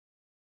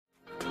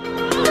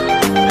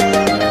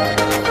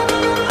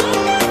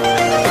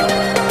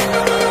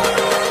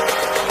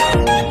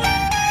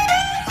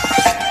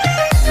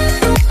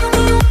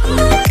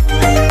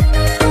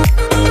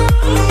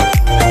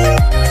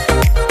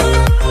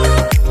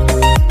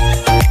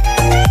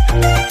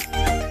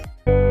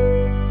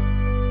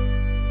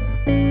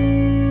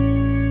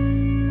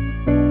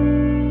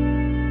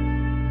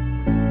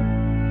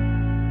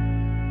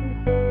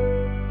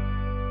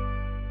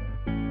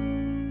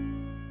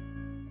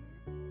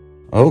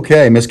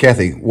Okay, Miss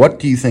Kathy, what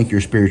do you think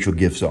your spiritual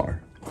gifts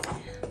are?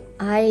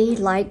 I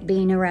like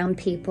being around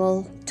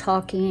people,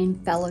 talking,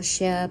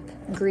 fellowship,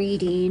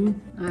 greeting.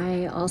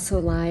 I also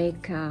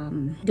like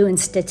doing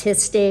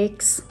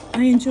statistics.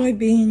 I enjoy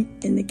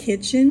being in the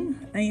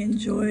kitchen. I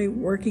enjoy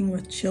working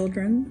with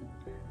children.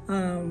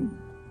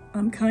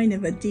 I'm kind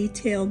of a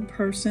detailed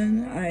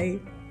person. I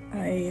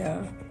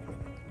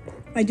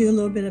do a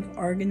little bit of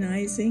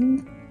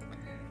organizing,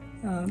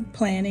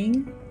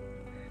 planning.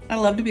 I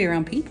love to be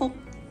around people.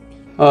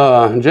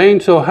 Jane,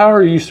 so how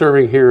are you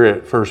serving here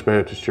at First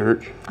Baptist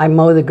Church? I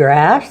mow the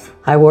grass.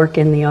 I work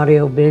in the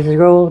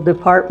audiovisual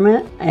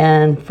department,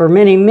 and for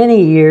many,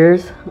 many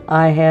years,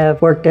 I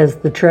have worked as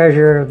the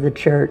treasurer of the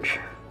church.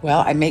 Well,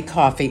 I make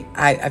coffee.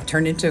 I've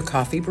turned into a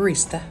coffee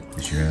barista.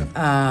 Yes, you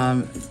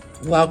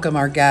have. Welcome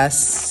our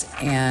guests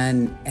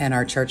and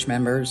our church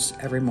members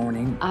every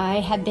morning. I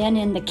have been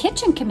in the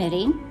kitchen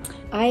committee.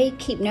 I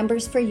keep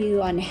numbers for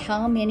you on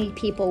how many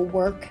people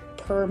work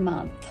per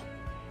month.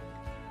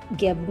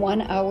 Give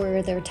 1 hour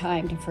of their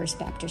time to First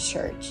Baptist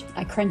Church.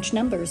 I crunch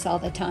numbers all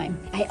the time.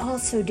 I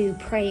also do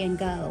pray and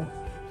go.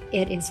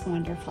 It is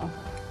wonderful.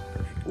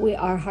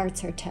 Our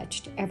hearts are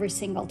touched every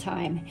single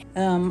time.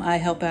 I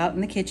help out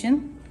in the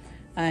kitchen,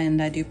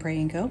 and I do pray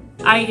and go.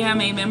 I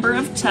am a member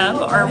of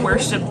TUB, our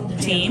worship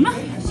team,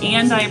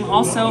 and I'm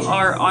also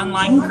our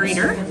online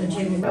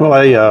greeter. Well,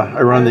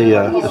 I run the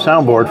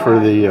soundboard for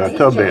the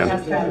Tub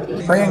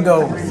Band. Pray and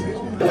go.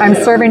 I'm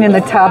serving in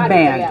the Tub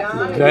Band.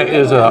 That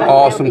is an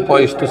awesome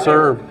place to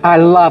serve. I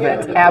love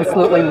it.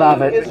 Absolutely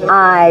love it.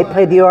 I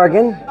play the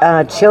organ,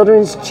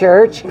 children's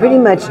church, pretty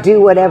much do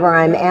whatever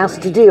I'm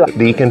asked to do.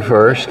 Deacon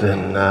first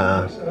and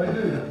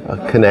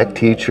a connect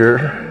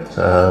teacher.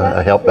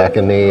 I help back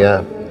in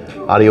the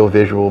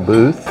audiovisual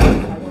booth.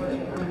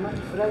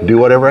 Do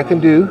whatever I can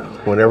do,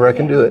 whenever I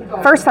can do it.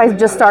 First, I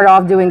just start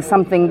off doing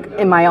something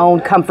in my own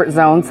comfort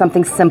zone,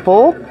 something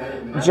simple,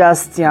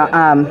 just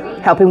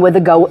helping with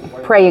the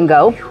pray and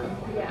go.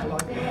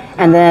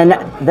 And then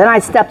I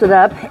stepped it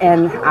up,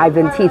 and I've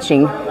been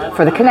teaching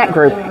for the Connect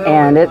group,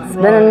 and it's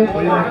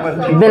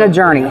been a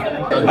journey.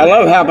 I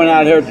love helping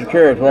out here at the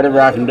church, whatever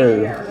I can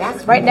do.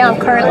 Right now I'm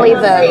currently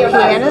the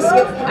pianist.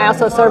 I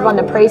also serve on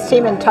the praise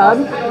team in Tub.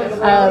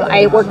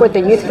 I work with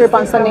the youth group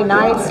on Sunday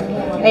nights,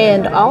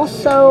 and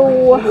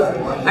also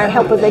I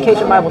help with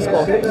Vacation Bible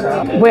School.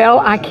 Well,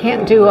 I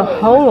can't do a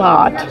whole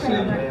lot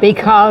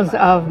because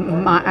of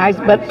my eyes,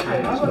 but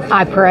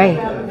I pray.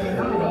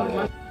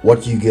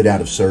 What do you get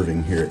out of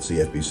serving here at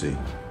CFBC?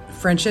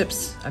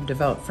 Friendships. I've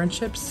developed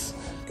friendships.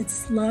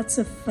 It's lots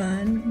of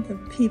fun. The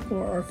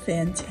people are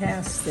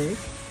fantastic.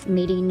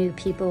 Meeting new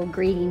people,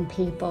 greeting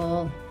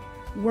people,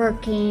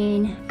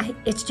 working.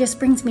 It just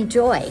brings me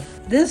joy.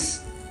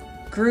 This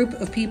group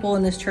of people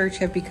in this church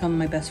have become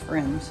my best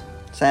friends.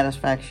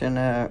 Satisfaction,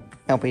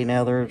 helping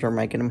others or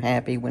making them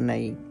happy when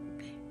they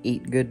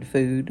eat good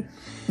food.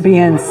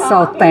 Being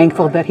so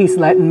thankful that he's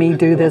letting me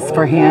do this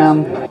for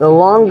him. The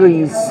longer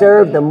you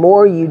serve, the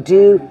more you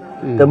do,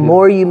 the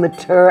more you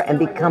mature and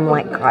become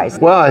like Christ.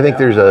 Well, I think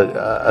there's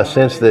a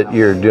sense that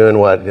you're doing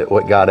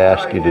what God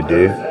asked you to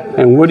do.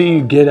 And what do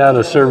you get out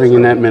of serving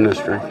in that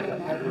ministry?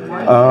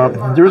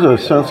 There's a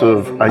sense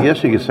of, I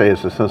guess you could say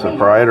it's a sense of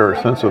pride or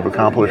a sense of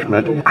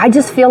accomplishment. I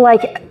just feel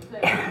like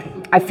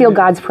I feel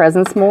God's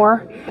presence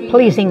more,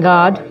 pleasing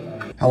God.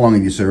 How long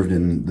have you served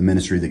in the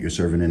ministry that you're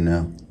serving in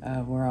now?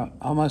 We're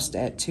almost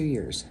at 2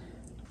 years.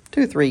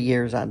 2-3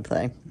 years, I'd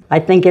say. I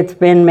think it's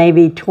been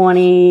maybe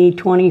 20,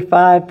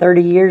 25,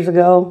 30 years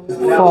ago.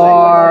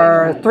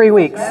 For 3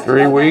 weeks.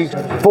 3 weeks?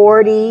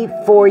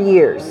 44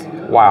 years.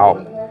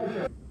 Wow.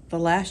 The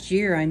last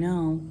year, I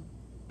know.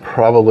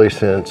 Probably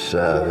since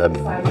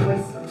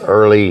the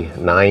early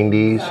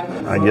 90s.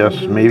 I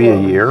guess maybe a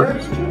year.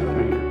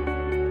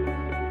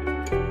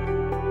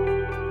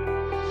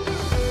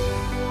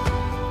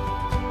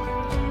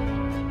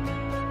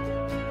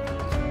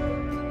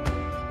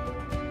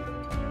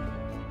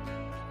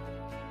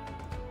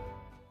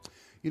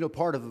 You know,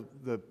 part of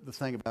the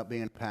thing about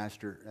being a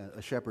pastor,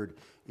 a shepherd,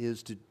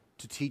 is to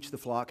teach the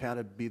flock how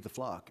to be the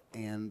flock.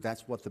 And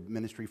that's what the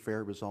ministry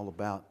fair was all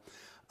about.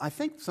 I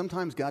think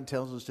sometimes God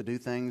tells us to do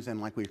things and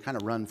like we kind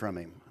of run from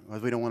him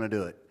because we don't want to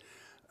do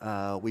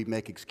it. We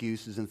make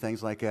excuses and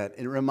things like that.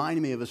 And it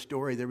reminded me of a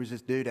story. There was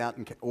this dude out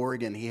in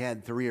Oregon. He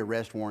had 3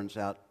 arrest warrants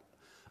out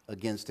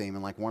against him,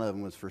 and like one of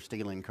them was for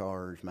stealing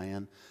cars,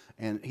 man.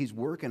 And he's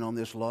working on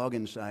this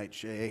logging site,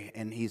 Shay,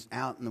 and he's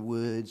out in the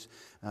woods.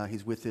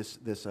 He's with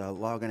this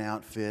logging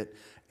outfit,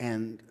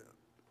 and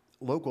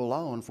local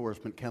law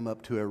enforcement come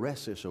up to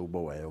arrest this old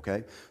boy,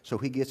 okay? So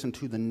he gets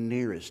into the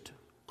nearest,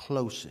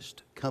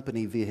 closest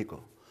company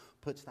vehicle,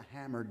 puts the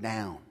hammer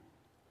down.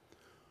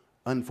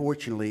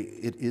 Unfortunately,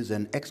 it is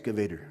an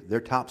excavator.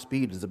 Their top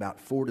speed is about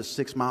 4 to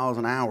 6 miles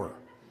an hour.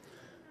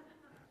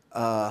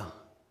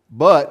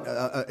 But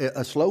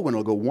a slow one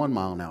will go 1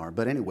 mile an hour.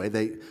 But anyway,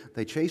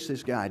 they chase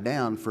this guy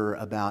down for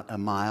about 1.5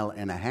 miles,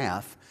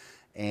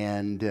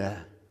 and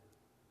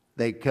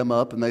they come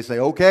up and they say,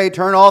 okay,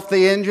 turn off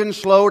the engine,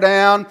 slow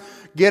down,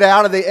 get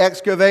out of the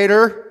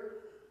excavator.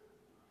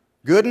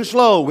 Good and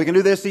slow. We can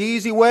do this the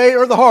easy way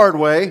or the hard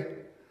way.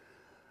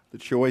 The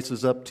choice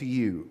is up to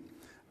you.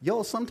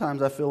 Y'all,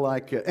 sometimes I feel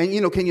like,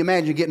 and can you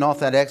imagine getting off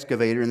that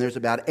excavator and there's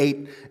about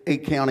eight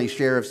county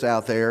sheriffs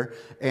out there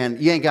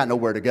and you ain't got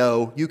nowhere to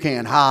go. You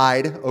can't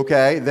hide,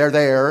 okay? They're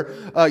there.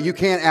 You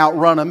can't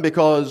outrun them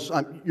because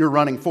you're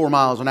running 4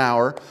 miles an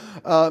hour.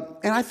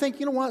 And I think,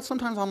 you know what?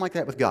 Sometimes I'm like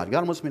that with God.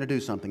 God wants me to do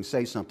something,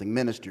 say something,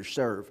 minister,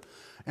 serve.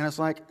 And it's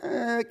like,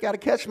 got to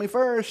catch me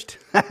first.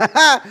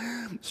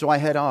 So I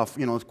head off,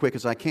 as quick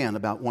as I can,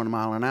 about 1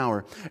 mile an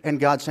hour. And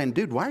God's saying,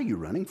 dude, why are you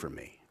running from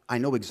me? I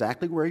know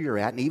exactly where you're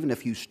at, and even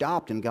if you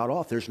stopped and got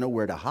off, there's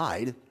nowhere to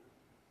hide.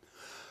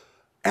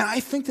 And I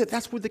think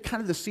that's where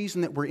the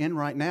season that we're in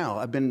right now.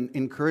 I've been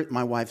encouraged.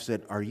 My wife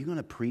said, are you going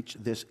to preach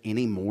this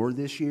anymore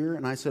this year?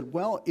 And I said,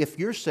 well, if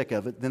you're sick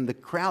of it, then the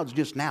crowd's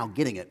just now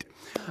getting it.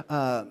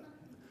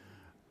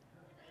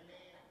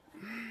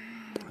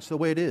 It's the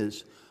way it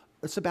is.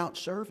 It's about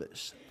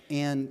service.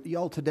 And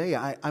y'all, today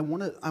I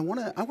want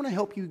to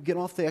help you get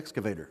off the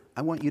excavator.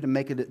 I want you to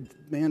make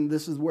it. Man,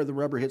 this is where the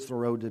rubber hits the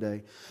road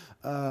today.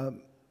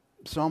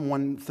 Psalm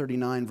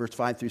 139, verse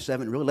 5 through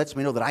 7 really lets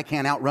me know that I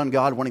can't outrun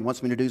God when He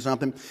wants me to do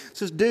something. It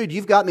says, dude,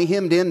 you've got me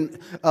hemmed in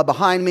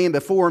behind me and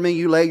before me.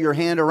 You lay your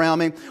hand around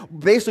me.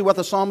 Basically what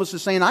the psalmist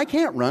is saying, I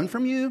can't run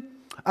from you.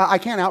 I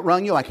can't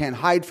outrun you. I can't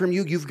hide from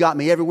you. You've got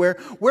me everywhere.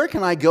 Where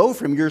can I go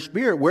from your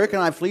spirit? Where can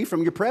I flee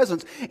from your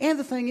presence? And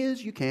the thing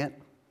is, you can't.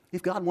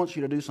 If God wants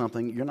you to do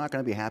something, you're not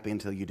going to be happy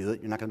until you do it.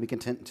 You're not going to be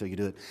content until you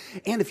do it.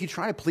 And if you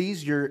try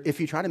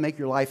to make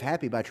your life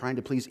happy by trying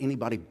to please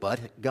anybody but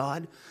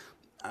God,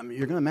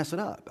 you're going to mess it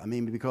up.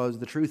 Because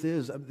the truth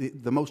is,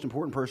 the most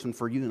important person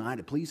for you and I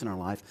to please in our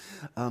life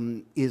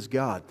is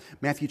God.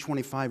 Matthew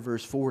 25,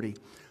 verse 40.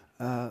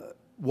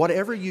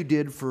 Whatever you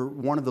did for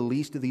one of the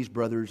least of these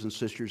brothers and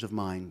sisters of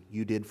mine,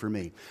 you did for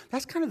me.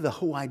 That's kind of the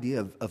whole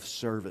idea of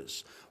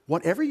service.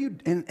 Whatever you,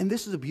 and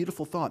this is a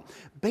beautiful thought.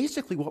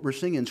 Basically what we're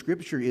seeing in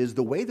Scripture is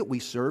the way that we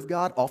serve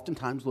God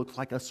oftentimes looks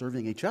like us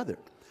serving each other.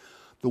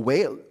 The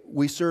way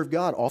we serve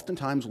God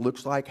oftentimes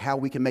looks like how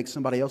we can make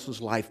somebody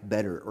else's life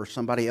better or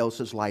somebody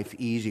else's life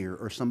easier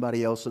or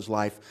somebody else's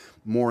life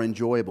more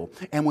enjoyable.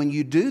 And when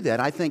you do that,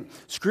 I think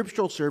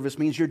scriptural service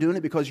means you're doing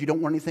it because you don't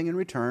want anything in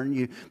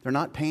return. They're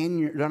not paying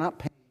you.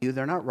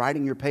 They're not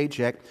writing your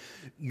paycheck.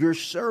 You're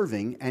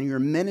serving and you're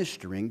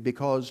ministering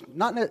because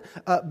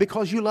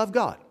you love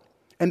God.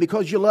 And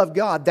because you love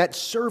God, that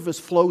service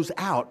flows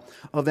out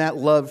of that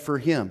love for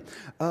Him.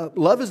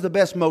 Love is the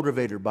best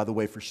motivator, by the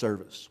way, for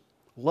service.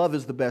 Love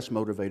is the best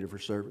motivator for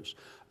service.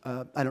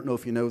 I don't know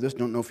if you know this,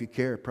 don't know if you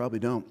care, probably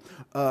don't.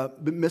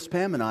 But Miss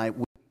Pam and I,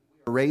 we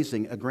are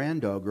raising a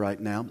grand dog right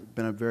now. It's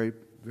been a very,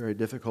 very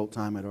difficult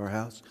time at our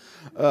house.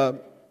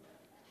 But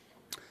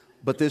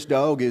this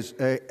dog is,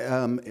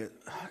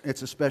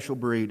 it's a special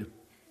breed.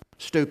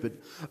 Stupid.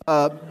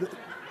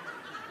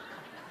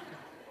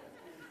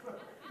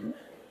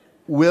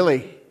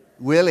 Willie.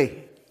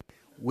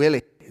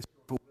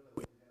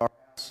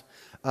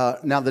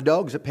 Now, the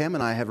dogs that Pam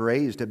and I have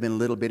raised have been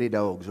little bitty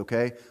dogs,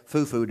 okay?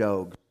 Foo-foo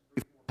dogs,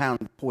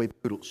 3-pound toy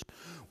poodles.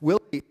 Willie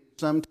is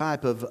some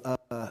type of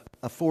a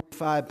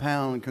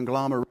 45-pound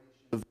conglomeration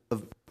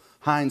of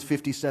Heinz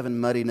 57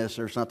 muddiness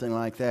or something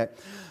like that.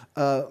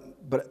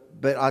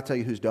 But I'll tell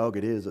you whose dog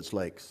it is. It's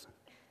Lake's.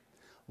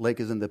 Lake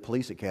is in the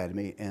police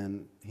academy,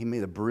 and he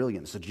made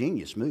it's a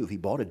genius move. He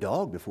bought a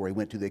dog before he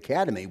went to the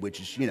academy, which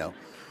is,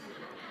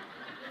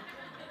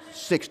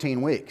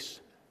 16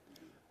 weeks.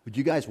 Would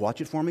you guys watch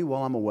it for me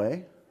while I'm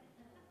away?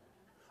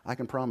 I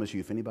can promise you,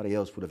 if anybody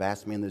else would have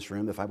asked me in this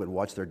room if I would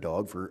watch their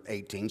dog for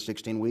 18,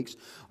 16 weeks,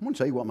 I'm going to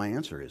tell you what my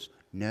answer is.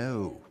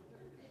 No.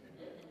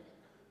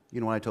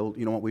 You know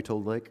what we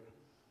told Lake?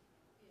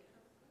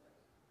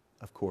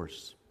 Of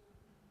course.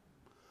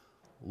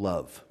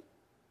 Love.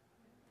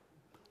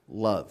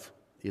 Love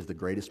is the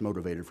greatest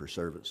motivator for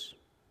service.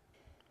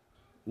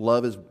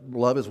 Love is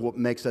what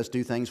makes us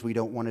do things we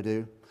don't want to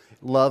do.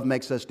 Love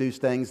makes us do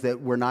things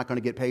that we're not going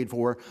to get paid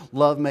for.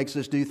 Love makes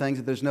us do things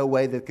that there's no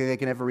way that they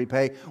can ever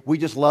repay. We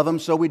just love them,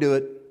 so we do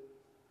it.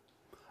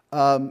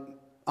 I'm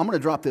going to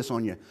drop this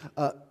on you.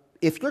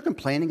 If you're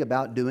complaining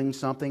about doing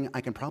something,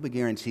 I can probably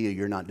guarantee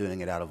you're not doing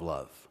it out of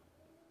love.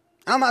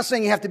 I'm not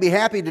saying you have to be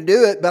happy to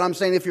do it, but I'm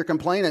saying if you're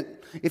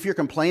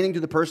complaining to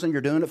the person you're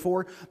doing it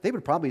for, they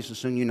would probably just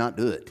assume you not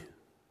do it.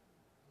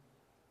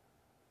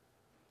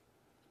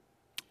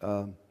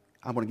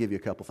 I'm going to give you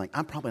a couple things.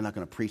 I'm probably not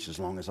going to preach as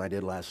long as I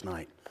did last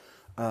night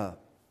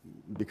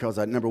because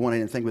number one, I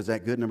didn't think it was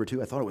that good. Number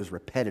two, I thought it was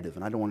repetitive,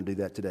 and I don't want to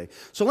do that today.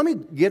 So let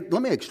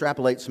me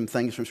extrapolate some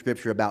things from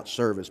Scripture about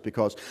service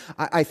because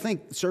I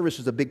think service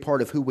is a big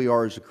part of who we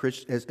are as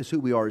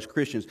who we are as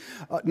Christians.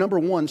 Number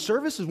one,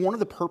 service is one of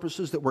the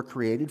purposes that we're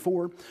created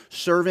for.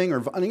 Serving,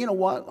 or you know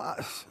what?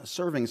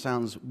 Serving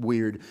sounds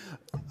weird.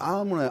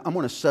 I'm going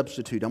to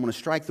substitute. I'm going to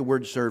strike the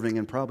word serving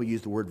and probably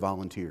use the word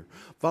volunteer.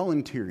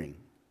 Volunteering.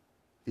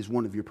 is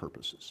one of your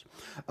purposes.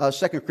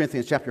 2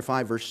 Corinthians chapter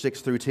 5, verse 6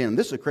 through 10.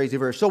 This is a crazy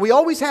verse. So we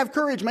always have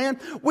courage, man.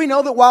 We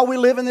know that while we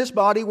live in this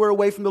body, we're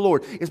away from the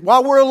Lord. It's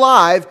while we're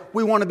alive,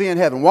 we want to be in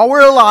heaven. While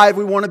we're alive,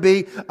 we want to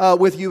be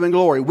with you in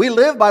glory. We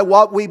live by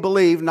what we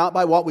believe, not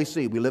by what we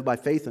see. We live by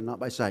faith and not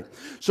by sight.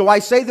 So I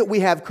say that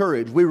we have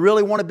courage. We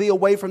really want to be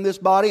away from this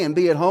body and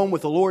be at home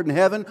with the Lord in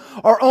heaven.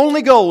 Our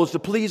only goal is to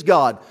please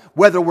God,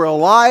 whether we're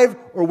alive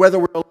or whether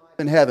we're alive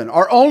in heaven.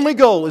 Our only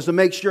goal is to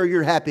make sure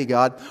you're happy,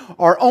 God.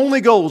 Our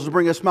only goal is to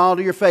bring a smile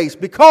to your face,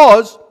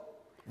 because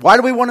why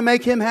do we want to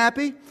make Him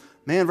happy?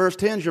 Man, verse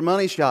 10 is your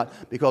money shot,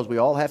 because we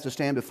all have to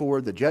stand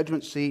before the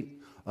judgment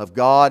seat of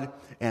God,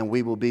 and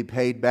we will be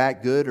paid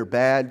back, good or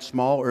bad,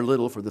 small or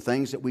little, for the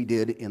things that we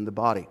did in the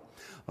body.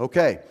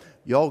 Okay,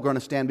 y'all are going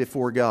to stand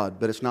before God,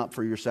 but it's not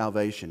for your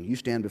salvation. You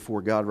stand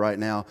before God right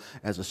now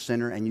as a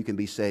sinner, and you can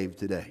be saved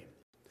today.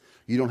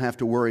 You don't have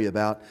to worry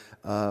about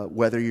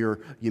whether you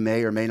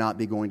may or may not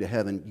be going to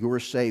heaven. You're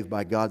saved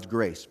by God's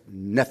grace.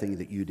 Nothing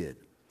that you did.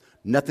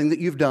 Nothing that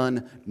you've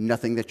done.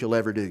 Nothing that you'll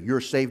ever do.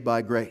 You're saved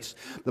by grace.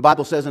 The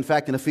Bible says, in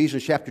fact, in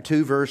Ephesians chapter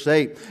 2, verse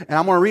 8, and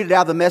I'm going to read it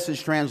out of the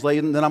Message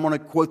translation, and then I'm going to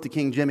quote the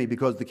King Jimmy,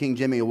 because the King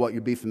Jimmy is what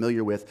you'd be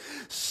familiar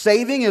with.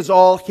 Saving is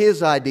all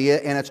His idea,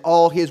 and it's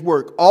all His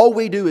work. All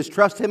we do is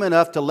trust Him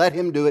enough to let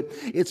Him do it.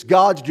 It's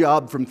God's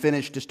job from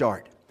finish to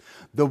start.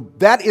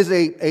 That is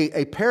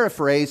a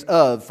paraphrase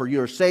of, for you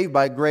are saved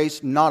by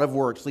grace, not of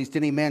works, lest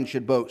any man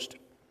should boast.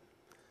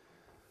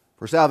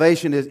 For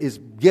salvation is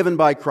given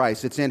by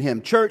Christ. It's in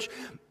Him. Church,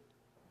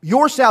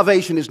 your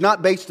salvation is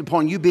not based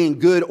upon you being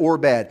good or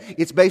bad.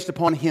 It's based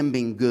upon Him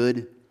being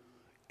good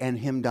and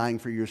Him dying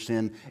for your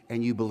sin,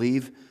 and you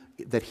believe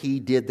that He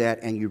did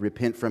that and you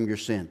repent from your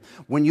sin.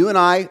 When you and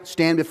I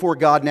stand before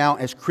God now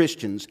as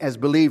Christians, as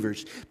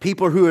believers,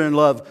 people who are in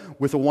love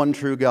with the one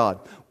true God,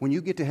 when you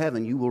get to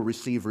heaven, you will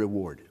receive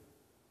reward.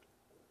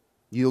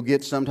 You'll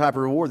get some type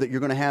of reward that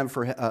you're going to have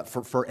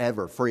for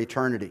forever, for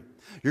eternity.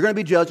 You're going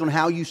to be judged on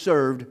how you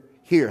served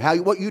here,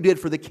 what you did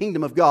for the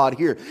kingdom of God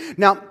here.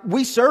 Now,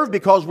 we serve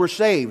because we're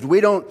saved. We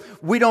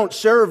don't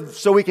serve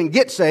so we can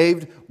get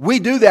saved. We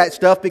do that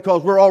stuff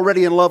because we're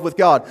already in love with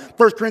God.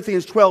 1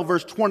 Corinthians 12,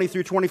 verse 20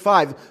 through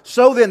 25.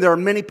 So then, there are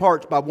many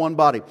parts by one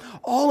body.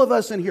 All of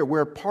us in here,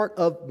 we're part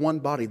of one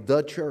body,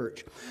 the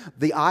church.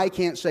 The eye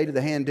can't say to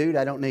the hand, dude,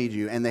 I don't need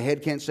you. And the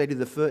head can't say to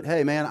the foot,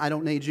 hey, man, I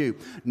don't need you.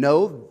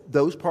 No,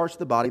 those parts of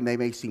the body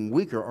may seem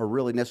weaker are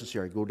really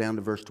necessary. Go down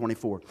to verse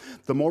 24.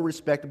 The more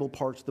respectable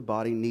parts of the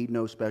body need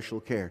no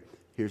special care.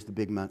 Here's the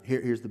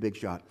big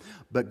shot.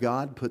 But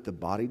God put the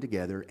body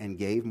together and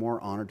gave more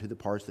honor to the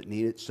parts that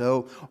need it,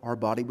 so our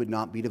body would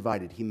not be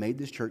divided. He made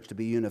this church to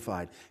be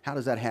unified. How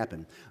does that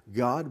happen?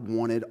 God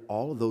wanted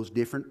all of those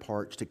different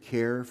parts to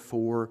care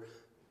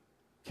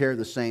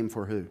the same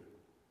for who?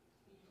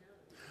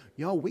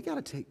 Y'all, we got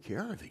to take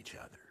care of each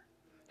other.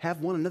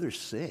 Have one another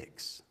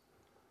six.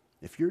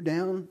 If you're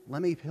down,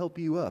 let me help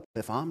you up.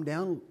 If I'm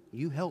down,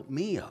 you help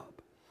me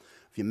up.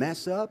 If you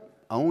mess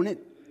up, own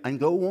it and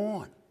go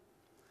on.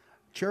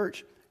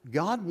 Church,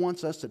 God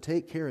wants us to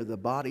take care of the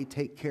body,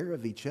 take care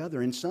of each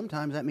other, and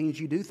sometimes that means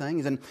you do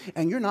things and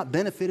you're not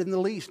benefited in the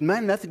least.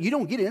 Man, nothing, you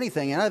don't get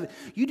anything out of it.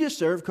 You just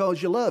serve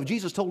because you love.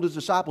 Jesus told His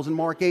disciples in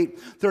Mark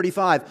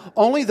 8:35,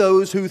 only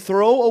those who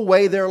throw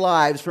away their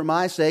lives for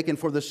my sake and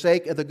for the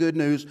sake of the good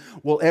news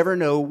will ever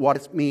know what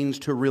it means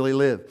to really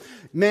live.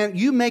 Man,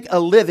 you make a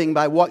living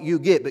by what you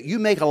get, but you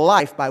make a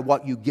life by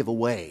what you give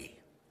away.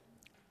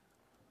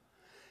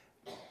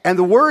 And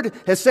the Word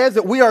has said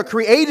that we are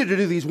created to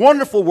do these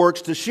wonderful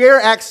works, to share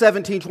Acts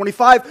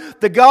 17:25.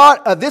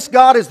 This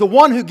God is the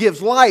one who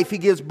gives life. He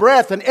gives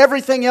breath and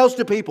everything else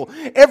to people.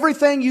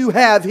 Everything you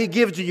have, He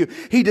gives to you.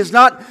 He does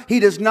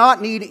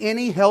not need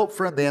any help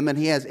from them, and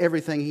He has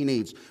everything He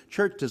needs.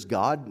 Church, does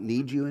God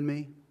need you and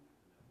me?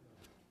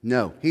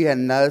 No, He had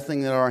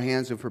nothing that our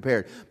hands have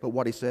prepared. But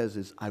what He says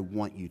is, I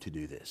want you to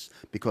do this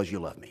because you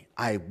love me.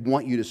 I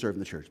want you to serve in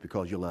the church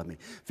because you love me.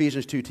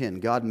 Ephesians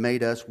 2:10, God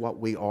made us what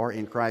we are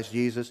in Christ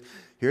Jesus.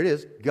 Here it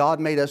is. God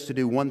made us to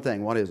do one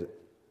thing. What is it?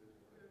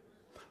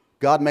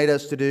 God made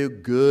us to do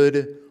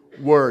good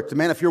works.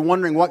 Man, if you're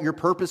wondering what your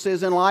purpose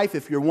is in life,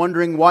 if you're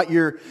wondering what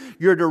your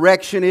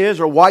direction is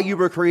or why you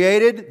were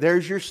created,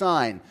 there's your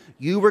sign.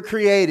 You were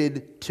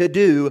created to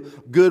do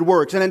good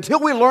works. And until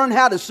we learn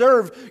how to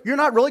serve, you're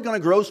not really going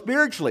to grow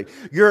spiritually.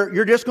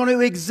 You're just going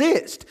to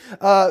exist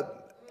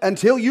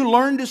until you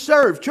learn to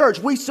serve. Church,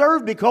 we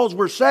serve because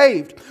we're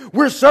saved.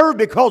 We're served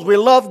because we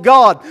love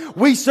God.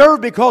 We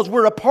serve because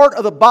we're a part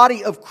of the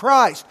body of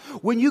Christ.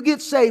 When you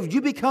get saved, you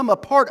become a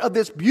part of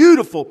this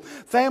beautiful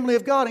family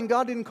of God. And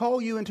God didn't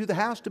call you into the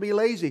house to be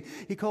lazy.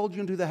 He called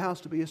you into the house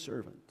to be a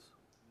servant.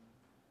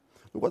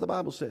 Look what the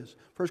Bible says.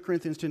 1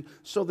 Corinthians 10.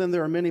 So then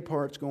there are many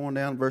parts, going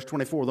down verse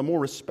 24. The more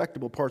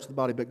respectable parts of the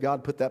body, but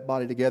God put that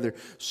body together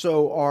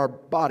so our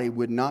body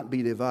would not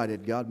be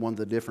divided. God wanted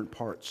the different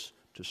parts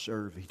to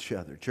serve each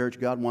other. Church,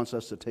 God wants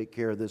us to take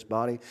care of this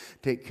body,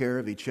 take care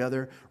of each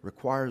other,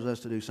 requires us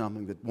to do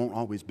something that won't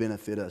always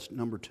benefit us.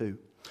 Number 2,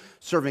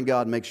 serving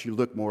God makes you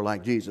look more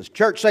like Jesus.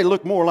 Church, say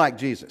look more like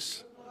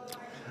Jesus.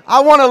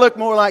 I want to look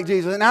more like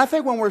Jesus. And I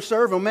think when we're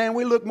serving, man,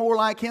 we look more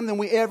like Him than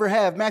we ever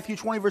have. Matthew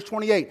 20, verse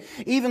 28.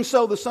 Even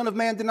so, the Son of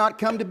Man did not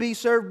come to be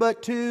served,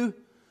 but to,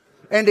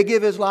 and to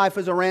give His life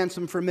as a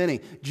ransom for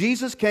many.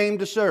 Jesus came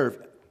to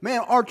serve.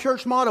 Man, our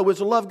church motto is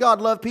to love God,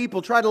 love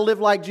people, try to live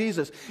like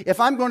Jesus. If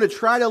I'm going to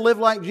try to live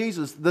like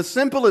Jesus, the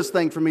simplest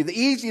thing for me, the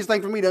easiest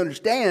thing for me to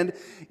understand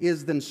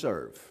is then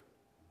serve.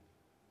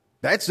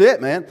 That's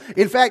it, man.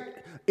 In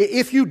fact,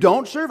 if you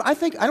don't serve, I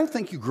don't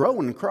think you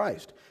grow in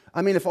Christ.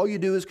 I mean, if all you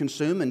do is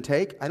consume and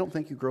take, I don't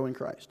think you grow in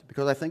Christ,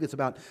 because I think it's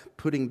about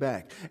putting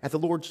back. At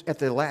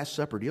the Last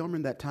Supper, do you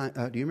remember that time?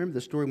 Do you remember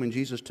the story when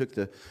Jesus took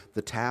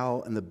the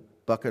towel and the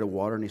bucket of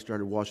water and He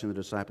started washing the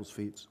disciples'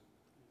 feet?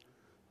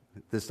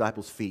 The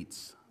disciples' feet.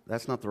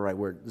 That's not the right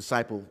word.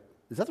 Disciple,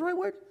 is that the right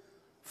word?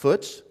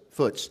 Foots?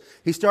 Foots.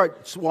 He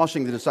starts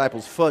washing the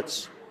disciples'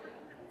 foots.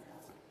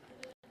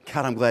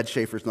 God, I'm glad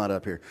Schaefer's not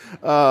up here.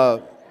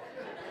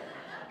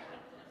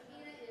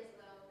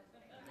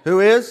 Who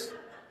is?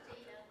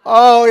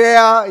 Oh,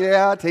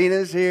 yeah,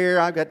 Tina's here.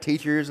 I've got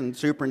teachers and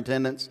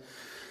superintendents.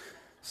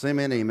 Send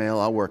me an email.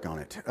 I'll work on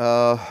it.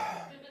 What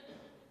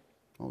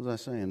was I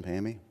saying,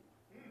 Pammy?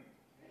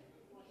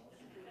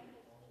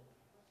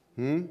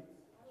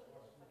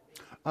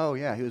 Oh,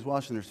 yeah, he was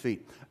washing their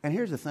feet. And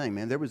here's the thing,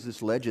 man. There was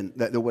this legend.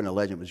 There wasn't a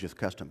legend. It was just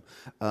custom.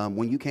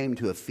 When you came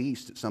to a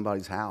feast at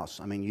somebody's house,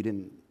 I mean, you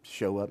didn't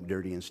show up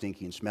dirty and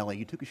stinky and smelly.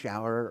 You took a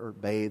shower or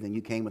bathed, and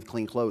you came with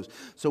clean clothes.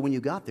 So when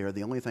you got there,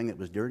 the only thing that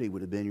was dirty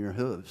would have been your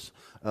hooves,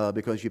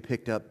 because you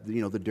picked up,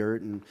 the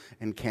dirt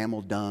and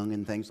camel dung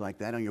and things like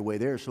that on your way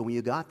there. So when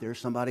you got there,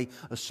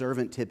 a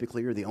servant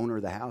typically, or the owner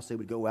of the house, they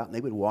would go out and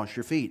they would wash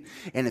your feet.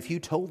 And if you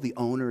told the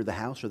owner of the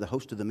house or the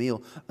host of the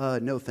meal,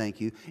 no, thank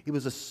you, it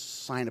was a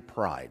sign of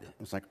pride. It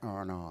was like,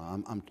 oh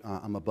no,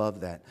 I'm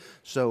above that.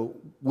 So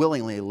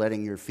willingly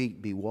letting your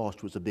feet be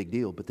washed was a big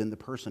deal. But then the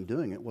person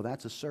doing it, well,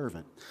 that's a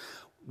servant.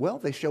 Well,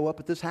 they show up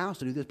at this house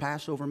to do this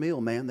Passover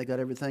meal, man. They got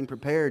everything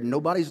prepared.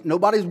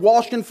 Nobody's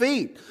washing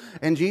feet.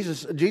 And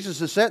Jesus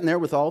is sitting there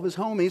with all of his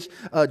homies,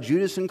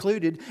 Judas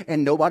included,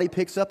 and nobody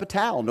picks up a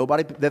towel.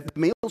 The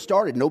meal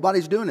started.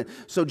 Nobody's doing it.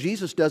 So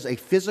Jesus does a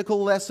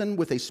physical lesson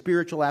with a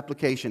spiritual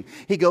application.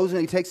 He goes and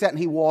he takes that and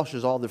he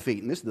washes all their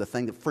feet. And this is the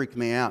thing that freaked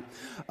me out.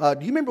 Do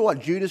you remember what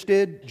Judas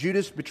did?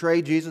 Judas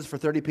betrayed Jesus for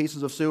 30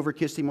 pieces of silver,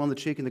 kissed him on the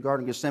cheek in the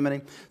Garden of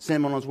Gethsemane, sent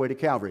him on his way to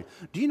Calvary.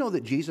 Do you know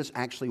that Jesus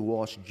actually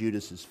washed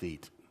Judas's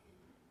feet?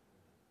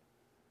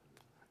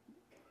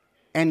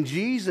 And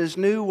Jesus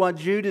knew what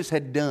Judas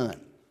had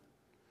done.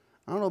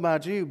 I don't know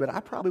about you, but I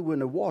probably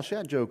wouldn't have washed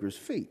that joker's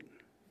feet.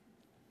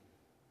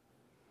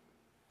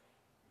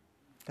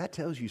 That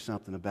tells you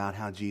something about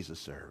how Jesus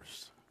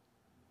serves.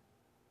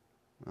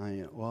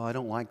 I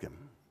don't like them.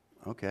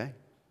 Okay.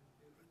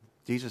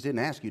 Jesus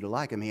didn't ask you to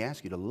like him. He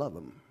asked you to love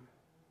him.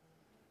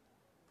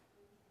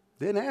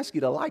 Didn't ask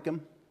you to like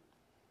him.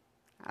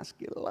 Ask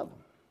you to love him.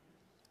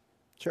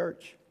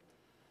 Church.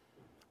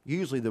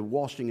 Usually the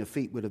washing of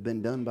feet would have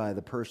been done by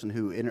the person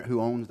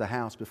who owns the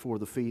house before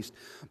the feast.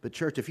 But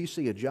church, if you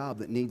see a job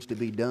that needs to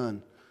be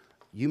done,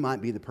 you might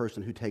be the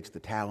person who takes the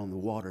towel and the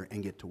water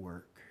and get to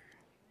work.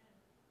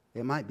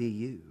 It might be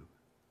you.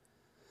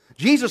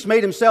 Jesus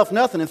made himself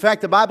nothing. In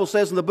fact, the Bible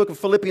says in the book of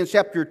Philippians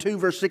chapter 2,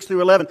 verse 6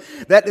 through 11,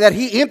 that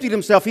he emptied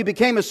himself. He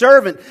became a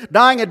servant,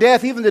 dying a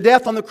death, even the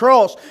death on the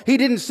cross. He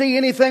didn't see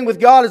anything with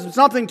God as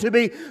something to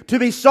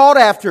be sought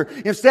after.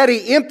 Instead,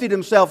 he emptied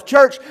himself.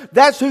 Church,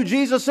 that's who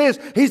Jesus is.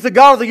 He's the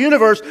God of the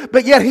universe,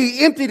 but yet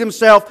he emptied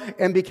himself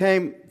and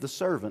became the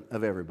servant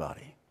of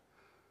everybody.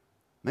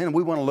 Man, if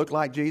we want to look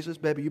like Jesus,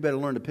 baby, you better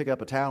learn to pick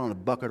up a towel and a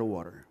bucket of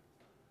water.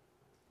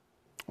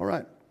 All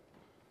right.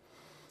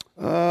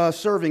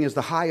 Serving is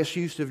the highest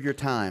use of your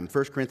time.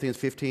 1 Corinthians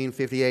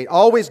 15:58.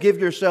 Always give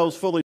yourselves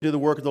fully to the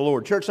work of the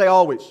Lord. Church, say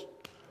always.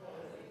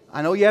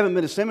 I know you haven't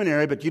been to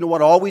seminary, but you know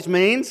what always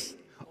means?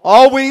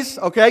 Always,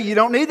 okay? You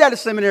don't need that as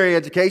seminary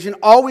education.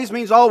 Always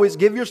means always.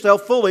 Give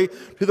yourself fully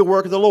to the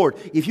work of the Lord.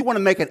 If you want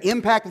to make an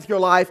impact with your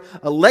life,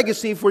 a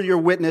legacy for your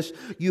witness,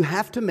 you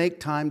have to make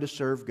time to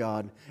serve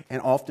God.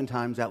 And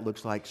oftentimes that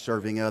looks like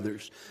serving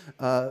others.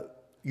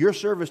 Your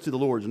service to the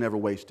Lord is never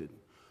wasted.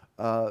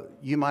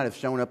 You might have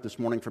shown up this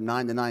morning from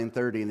 9 to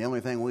 9:30, and the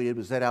only thing we did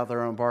was sit out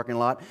there on the parking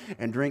lot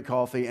and drink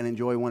coffee and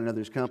enjoy one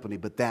another's company,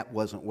 but that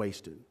wasn't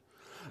wasted.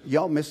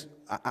 Y'all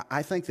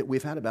I think that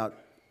we've had about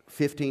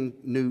 15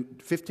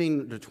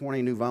 to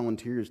 20 new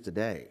volunteers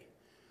today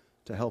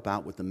to help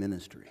out with the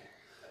ministry,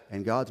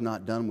 and God's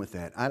not done with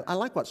that. I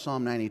like what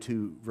Psalm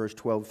 92, verse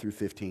 12 through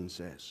 15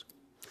 says.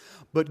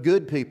 But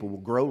good people will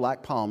grow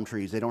like palm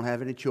trees. They don't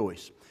have any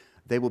choice.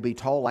 They will be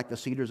tall like the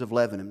cedars of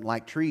Lebanon,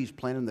 like trees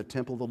planted in the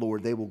temple of the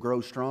Lord. They will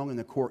grow strong in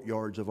the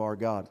courtyards of our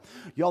God.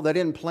 Y'all, they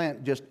didn't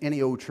plant just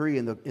any old tree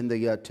in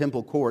the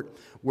temple court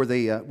where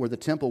the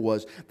temple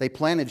was. They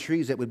planted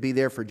trees that would be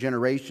there for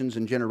generations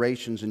and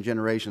generations and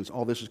generations.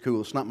 All this is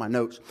cool. It's not my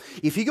notes.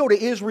 If you go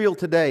to Israel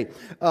today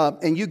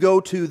and you go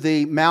to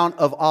the Mount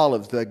of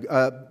Olives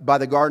by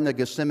the Garden of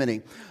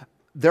Gethsemane,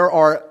 there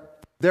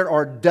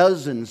are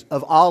dozens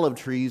of olive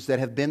trees that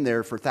have been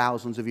there for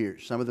thousands of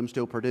years. Some of them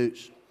still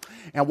produce.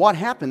 And what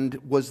happened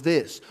was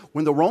this.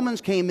 When the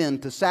Romans came in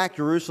to sack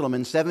Jerusalem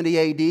in 70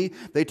 AD,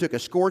 they took a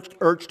scorched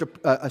earth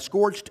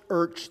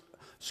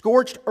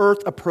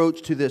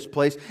approach to this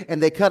place,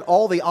 and they cut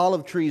all the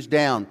olive trees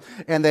down,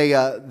 and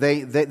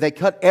they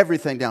cut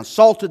everything down,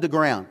 salted the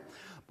ground.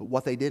 But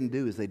what they didn't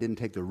do is they didn't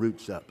take the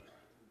roots up.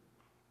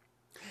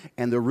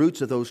 And the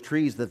roots of those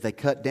trees that they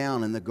cut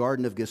down in the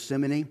Garden of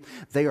Gethsemane,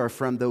 they are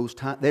from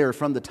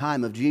the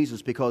time of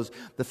Jesus, because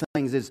the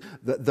thing is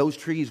those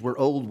trees were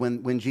old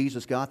when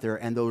Jesus got there,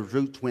 and those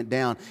roots went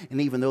down. And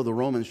even though the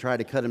Romans tried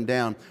to cut them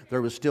down,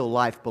 there was still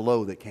life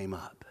below that came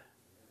up.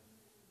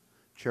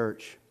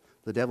 Church,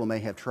 the devil may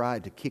have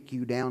tried to kick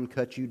you down,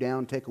 cut you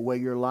down, take away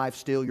your life,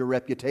 steal your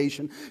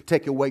reputation,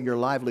 take away your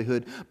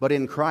livelihood. But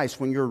in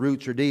Christ, when your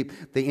roots are deep,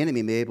 the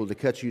enemy may be able to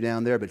cut you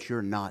down there, but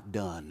you're not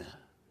done.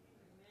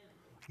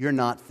 You're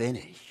not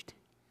finished.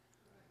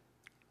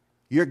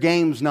 Your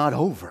game's not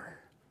over.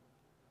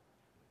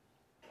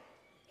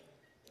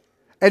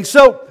 And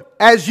so,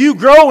 as you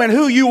grow in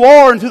who you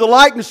are into the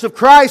likeness of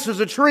Christ as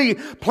a tree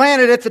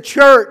planted at the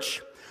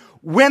church,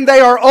 when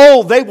they are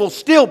old, they will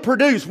still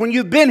produce. When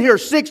you've been here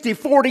 60,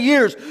 40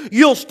 years,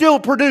 you'll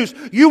still produce.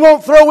 You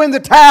won't throw in the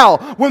towel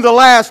when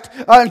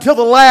until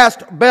the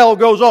last bell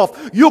goes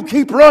off. You'll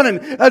keep running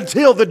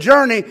until the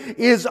journey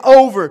is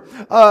over.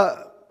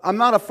 I'm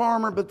not a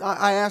farmer, but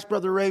I asked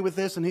Brother Ray with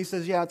this, and he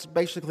says, yeah, it's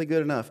basically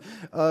good enough.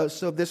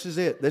 So this is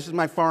it. This is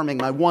my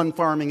one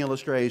farming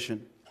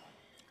illustration.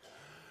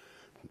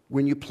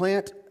 When you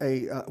plant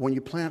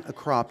a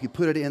crop, you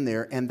put it in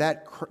there, and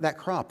that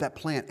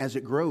plant, as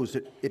it grows,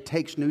 it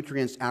takes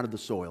nutrients out of the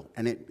soil,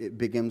 and it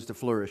begins to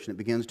flourish, and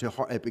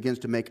it begins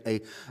to make a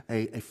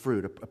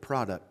fruit, a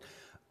product.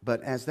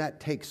 But as that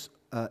takes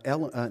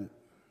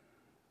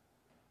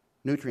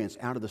nutrients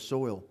out of the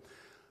soil,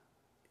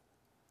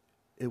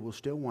 it will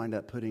still wind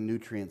up putting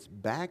nutrients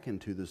back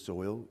into the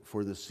soil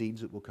for the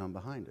seeds that will come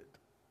behind it.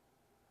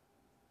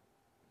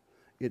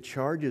 It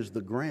charges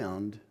the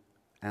ground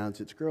as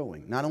it's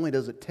growing. Not only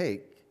does it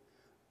take,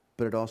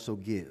 but it also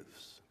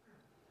gives.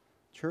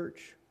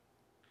 Church,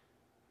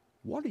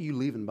 what are you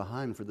leaving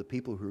behind for the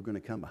people who are going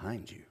to come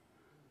behind you?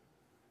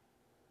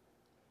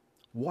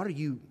 What are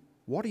you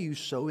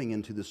sowing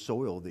into the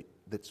soil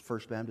that's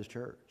First Baptist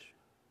Church?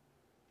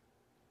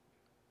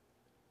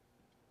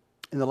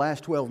 In the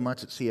last 12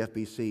 months at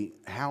CFBC,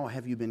 how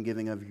have you been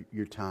giving of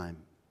your time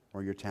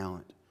or your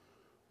talent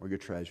or your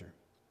treasure?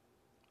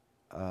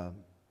 And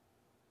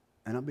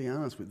I'll be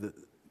honest with you,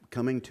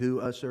 coming to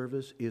a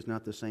service is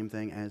not the same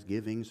thing as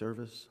giving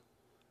service.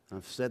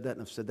 I've said that,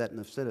 and I've said that, and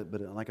I've said it,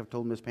 but like I've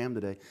told Miss Pam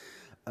today,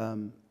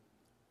 I've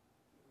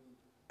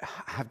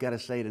got to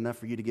say it enough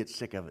for you to get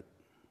sick of it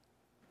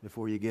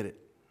before you get it.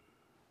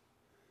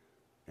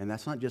 And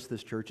that's not just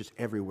this church, it's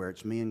everywhere.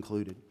 It's me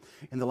included.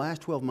 In the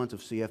last 12 months of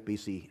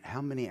CFBC,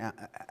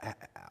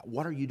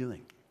 what are you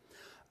doing?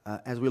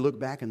 As we look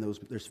back in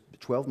there's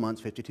 12 months,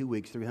 52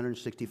 weeks,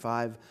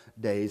 365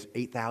 days,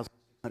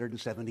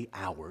 8,170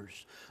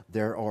 hours.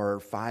 There are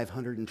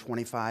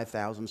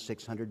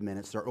 525,600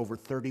 minutes. There are over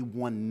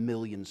 31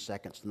 million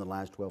seconds in the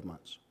last 12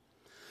 months.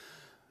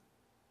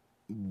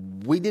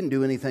 We didn't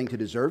do anything to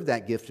deserve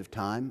that gift of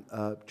time.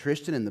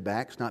 Tristan in the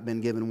back's not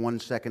been given 1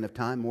 second of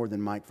time more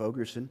than Mike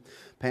Fogerson.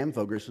 Pam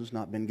Fogerson's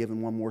not been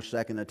given one more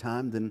second of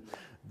time than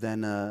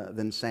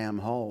Sam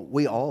Hall.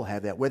 We all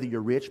have that. Whether you're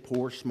rich,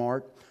 poor,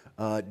 smart,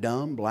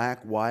 dumb,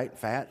 black, white,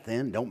 fat,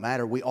 thin, don't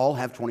matter. We all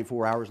have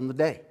 24 hours in the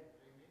day.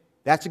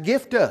 That's a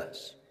gift to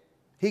us.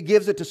 He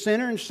gives it to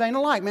sinner and saint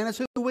alike. Man, that's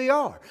who we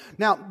are.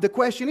 Now, the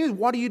question is,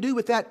 what do you do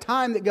with that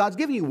time that God's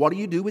given you? What do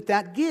you do with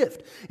that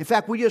gift? In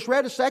fact, we just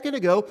read a second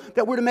ago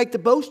that we're to make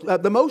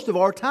the most of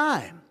our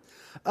time.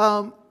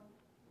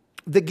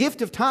 The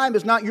gift of time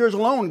is not yours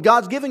alone.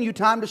 God's given you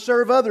time to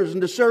serve others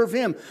and to serve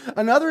Him.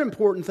 Another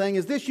important thing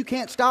is this: you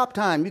can't stop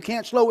time. You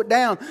can't slow it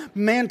down.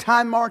 Man,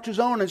 time marches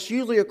on. It's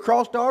usually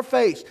across our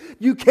face.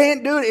 You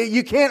can't do it.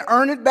 You can't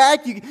earn it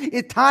back.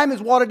 Time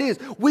is what it is.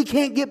 We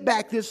can't get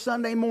back this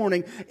Sunday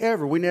morning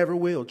ever. We never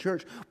will.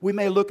 Church, we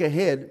may look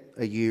ahead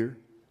a year.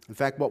 In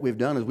fact, what we've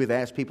done is we've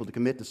asked people to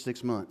commit to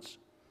 6 months,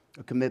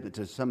 a commitment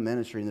to some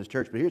ministry in this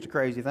church. But here's the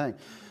crazy thing.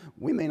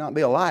 We may not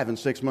be alive in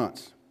 6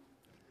 months.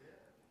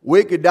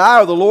 We could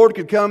die, or the Lord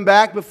could come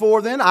back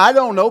before then. I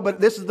don't know, but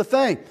this is the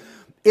thing.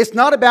 It's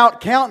not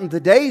about counting the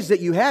days that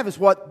you have. It's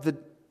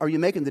are you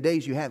making the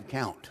days you have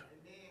count?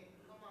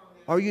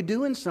 Are you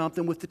doing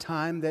something with the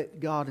time that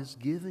God has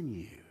given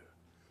you?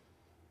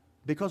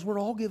 Because we're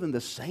all given the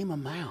same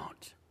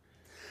amount.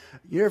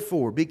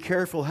 Therefore, be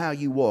careful how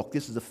you walk.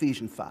 This is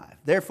Ephesians 5.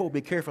 Therefore,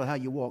 be careful how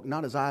you walk,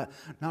 not as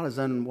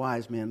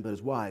unwise men, but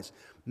as wise,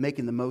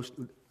 making the most.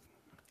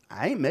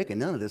 I ain't making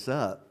none of this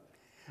up.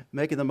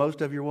 Making the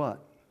most of your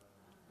what?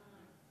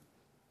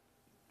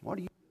 What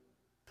do you?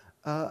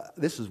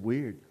 This is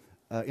weird.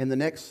 In the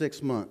next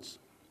 6 months,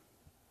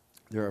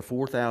 there are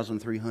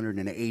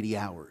 4,380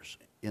 hours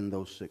in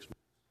those 6 months.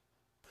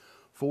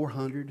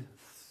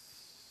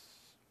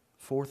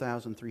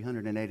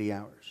 4,380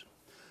 hours.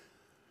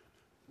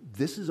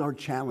 This is our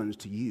challenge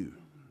to you.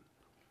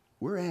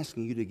 We're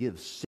asking you to give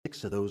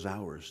 6 of those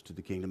hours to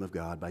the kingdom of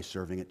God by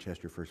serving at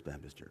Chester First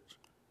Baptist Church.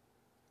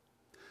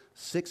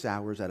 6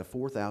 hours out of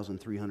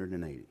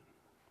 4,380.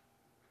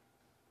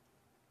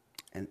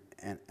 And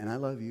I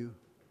love you.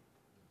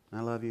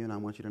 I love you, and I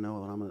want you to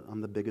know that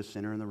I'm the biggest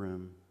sinner in the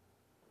room.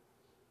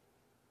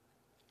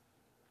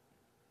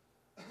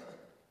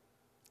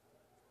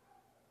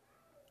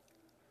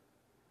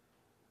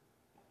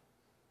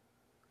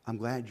 I'm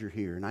glad you're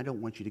here, and I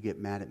don't want you to get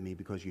mad at me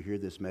because you hear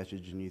this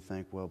message and you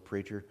think, well,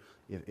 preacher,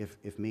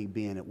 if me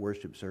being at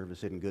worship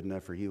service isn't good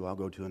enough for you, I'll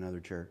go to another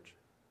church.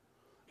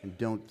 And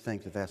don't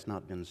think that that's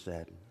not been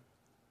said.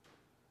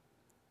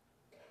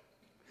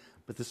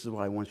 But this is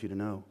what I want you to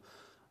know.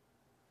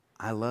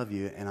 I love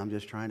you, and I'm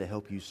just trying to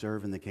help you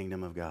serve in the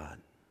kingdom of God.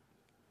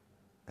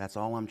 That's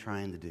all I'm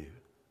trying to do.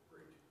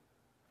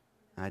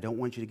 And I don't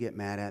want you to get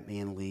mad at me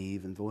and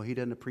leave, and, well, he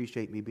doesn't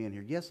appreciate me being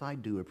here. Yes, I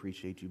do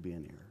appreciate you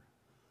being here.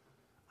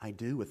 I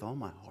do with all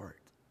my heart.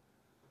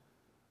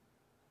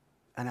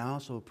 And I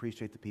also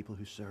appreciate the people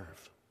who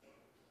serve.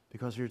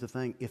 Because here's the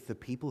thing, if the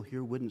people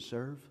here wouldn't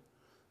serve,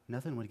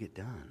 nothing would get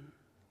done.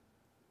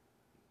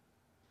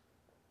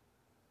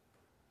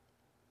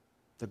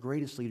 The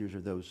greatest leaders are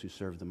those who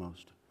serve the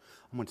most.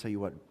 I'm going to tell you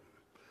what,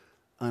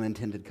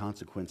 unintended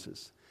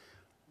consequences.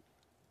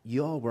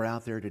 You all were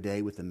out there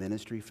today with the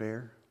ministry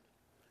fair.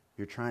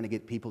 You're trying to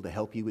get people to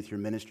help you with your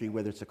ministry,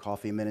 whether it's a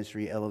coffee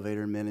ministry,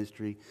 elevator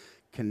ministry,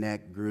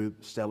 connect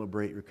group,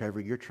 celebrate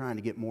recovery. You're trying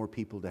to get more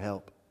people to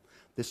help.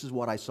 This is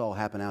what I saw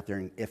happen out there,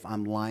 and if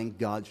I'm lying,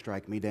 God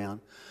strike me down.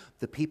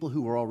 The people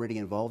who were already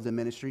involved in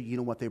ministry, you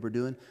know what they were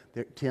doing?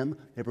 Tim,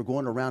 they were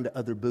going around to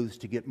other booths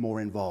to get more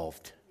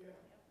involved.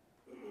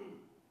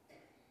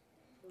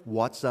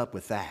 What's up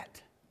with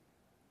that?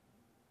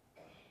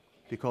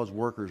 Because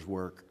workers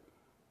work.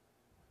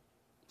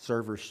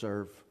 Servers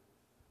serve.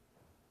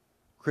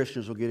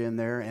 Christians will get in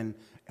there and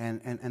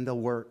they'll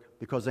work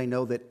because they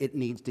know that it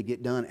needs to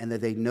get done and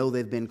that they know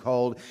they've been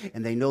called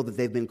and they know that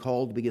they've been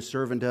called to be a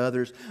servant to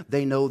others.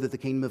 They know that the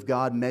kingdom of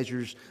God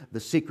measures the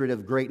secret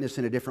of greatness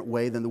in a different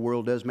way than the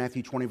world does.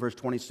 Matthew 20, verse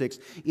 26,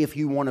 if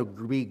you want to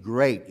be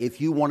great,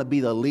 if you want to be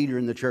the leader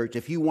in the church,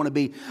 if you want to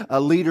be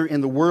a leader in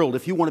the world,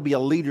 if you want to be a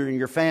leader in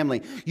your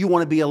family, you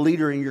want to be a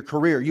leader in your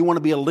career, you want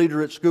to be a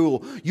leader at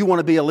school, you want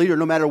to be a leader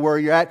no matter where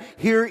you're at,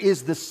 here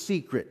is the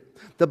secret.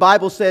 The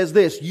Bible says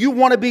this, you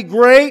want to be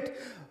great,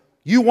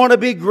 you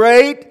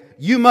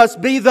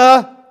must be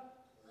the...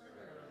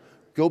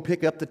 Go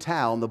pick up the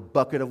towel and the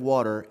bucket of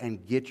water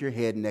and get your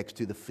head next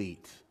to the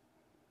feet.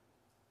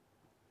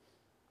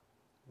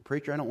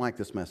 Preacher, I don't like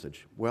this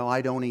message. Well,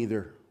 I don't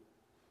either.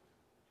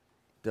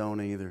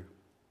 Don't either.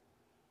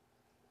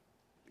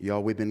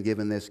 Y'all, we've been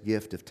given this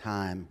gift of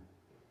time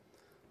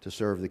to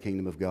serve the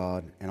kingdom of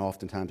God, and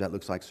oftentimes that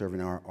looks like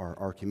serving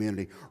our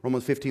community.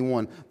 Romans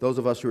 15:1, those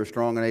of us who are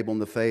strong and able in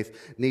the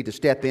faith need to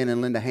step in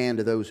and lend a hand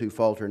to those who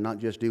falter, not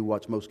just do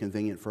what's most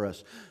convenient for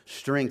us.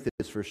 Strength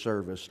is for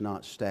service,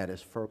 not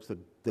status. Folks,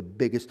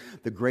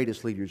 the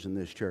greatest leaders in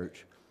this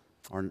church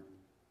are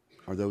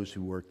those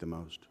who work the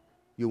most.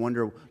 You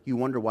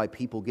wonder why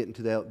people get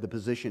into the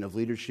position of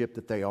leadership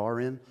that they are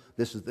in?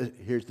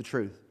 Here's the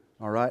truth.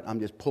 All right, I'm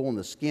just pulling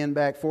the skin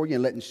back for you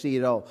and letting you see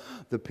it all.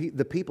 The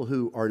people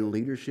who are in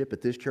leadership at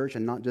this church,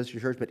 and not just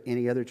your church, but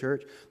any other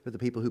church, they're the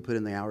people who put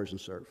in the hours and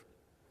serve.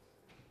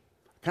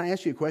 Can I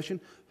ask you a question?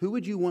 Who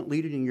would you want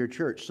leading in your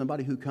church?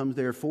 Somebody who comes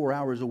there 4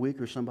 hours a week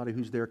or somebody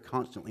who's there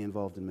constantly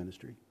involved in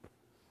ministry?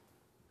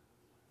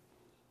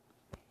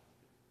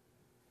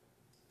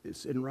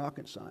 It's in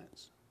rocket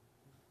science.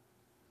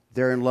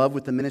 They're in love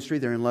with the ministry,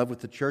 they're in love with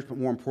the church, but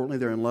more importantly,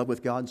 they're in love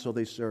with God, so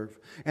they serve.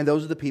 And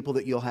those are the people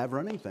that you'll have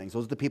running things.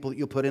 Those are the people that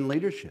you'll put in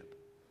leadership.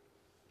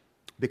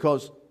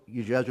 Because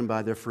you judge them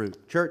by their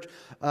fruit. Church,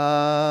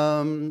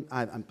 I'm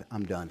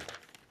done.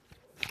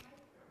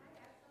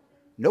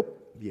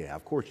 Nope. Yeah,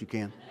 of course you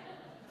can.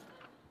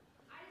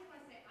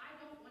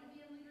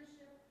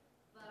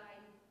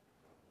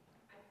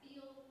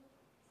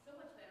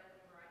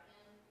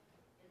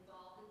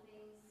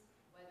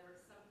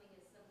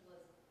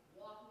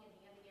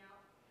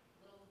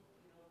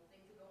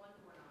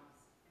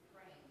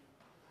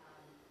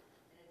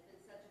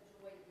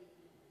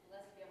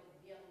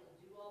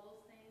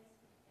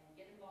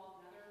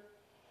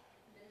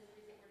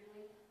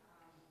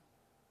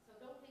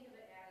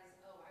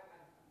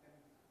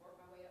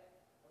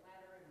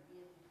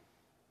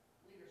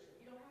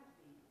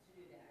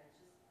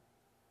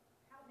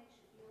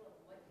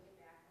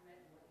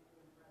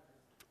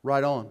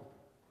 Right on.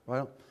 Right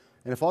on.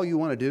 And if all you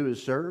want to do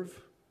is serve,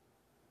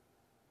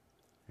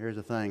 here's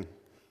the thing.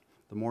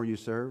 The more you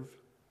serve,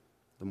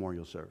 the more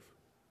you'll serve.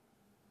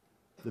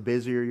 The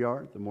busier you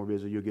are, the more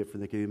busy you'll get for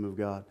the kingdom of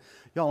God.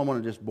 Y'all, I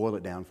want to just boil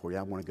it down for you.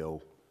 I want to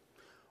go.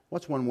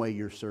 What's one way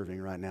you're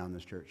serving right now in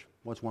this church?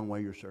 What's one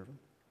way you're serving?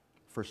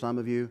 For some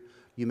of you,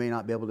 you may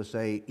not be able to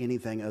say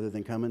anything other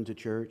than coming to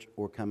church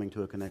or coming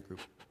to a connect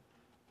group.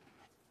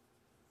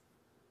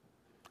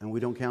 And we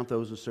don't count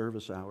those as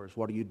service hours.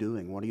 What are you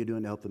doing? What are you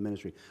doing to help the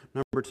ministry?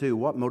 Number two,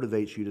 what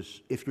motivates you to,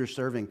 if you're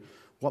serving,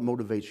 what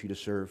motivates you to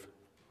serve?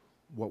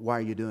 Why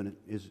are you doing it?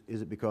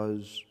 Is it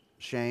because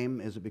shame?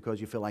 Is it because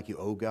you feel like you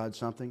owe God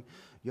something?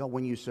 Y'all,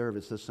 when you serve,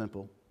 it's this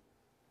simple.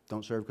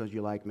 Don't serve because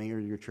you like me or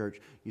your church.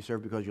 You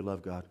serve because you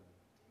love God.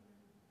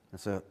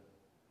 That's it.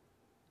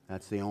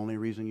 That's the only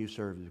reason you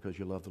serve, is because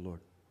you love the Lord.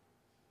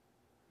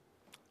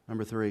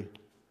 Number 3,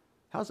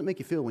 how does it make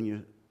you feel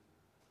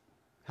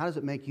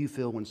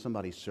when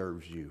somebody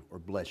serves you or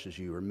blesses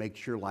you or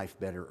makes your life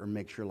better or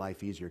makes your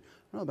life easier? I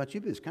don't know about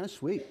you, but it's kind of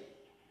sweet.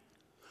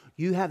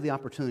 You have the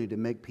opportunity to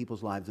make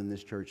people's lives in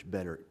this church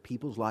better,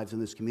 people's lives in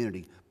this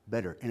community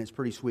better, and it's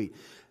pretty sweet.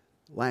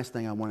 Last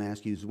thing I want to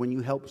ask you is, when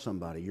you help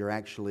somebody, you're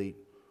actually,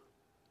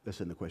 this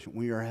isn't the question,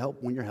 when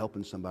you're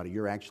helping somebody,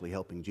 you're actually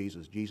helping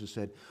Jesus. Jesus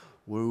said,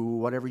 well,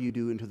 whatever you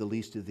do unto the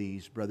least of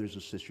these brothers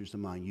and sisters of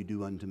mine, you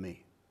do unto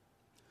me.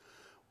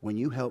 When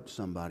you help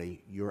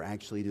somebody, you're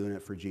actually doing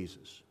it for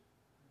Jesus.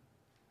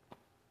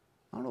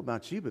 I don't know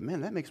about you, but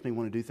man, that makes me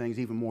want to do things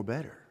even more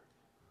better.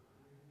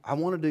 I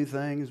want to do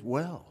things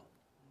well.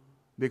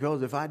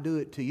 Because if I do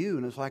it to you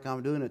and it's like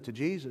I'm doing it to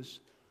Jesus,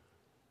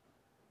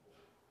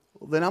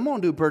 well, then I'm going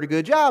to do a pretty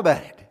good job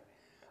at it.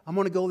 I'm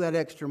going to go that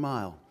extra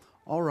mile.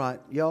 All right,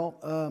 y'all,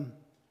 I'm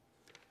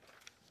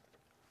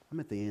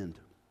at the end.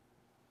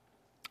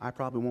 I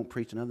probably won't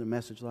preach another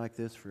message like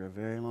this for a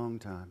very long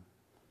time.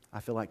 I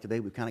feel like today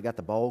we've kind of got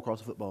the ball across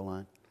the football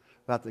line.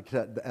 Got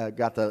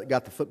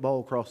the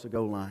football across the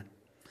goal line.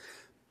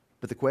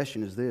 But the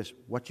question is this: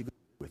 what you going to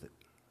do with it?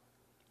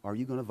 Are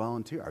you going to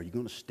volunteer? Are you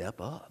going to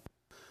step up?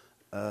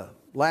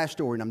 Last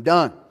story, and I'm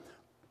done.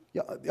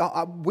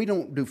 We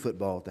don't do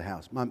football at the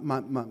house. My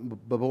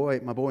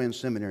boy in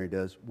seminary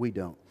does. We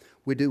don't.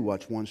 We do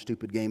watch one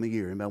stupid game a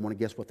year. Anybody want to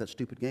guess what that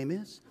stupid game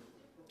is?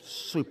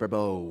 Super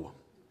Bowl.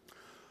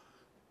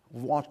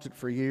 We've watched it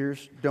for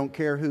years. Don't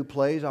care who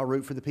plays. I'll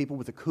root for the people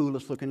with the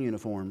coolest looking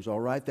uniforms, all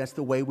right? That's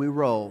the way we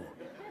roll.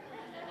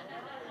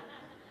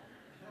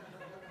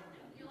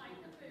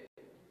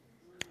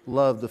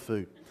 Love the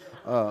food.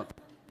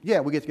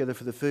 Yeah, we get together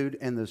for the food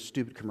and the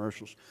stupid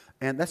commercials.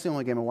 And that's the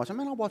only game I watch. I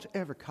mean, I watch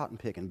every cotton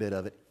picking bit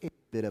of it. Every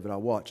bit of it I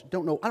watch. I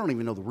don't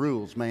even know the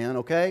rules, man,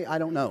 okay? I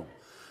don't know.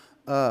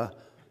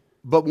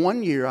 But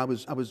one year I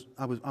was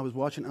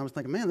watching, I was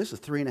thinking, man, this is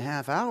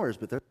 3.5 hours,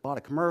 but there's a lot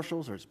of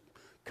commercials. There's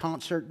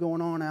concert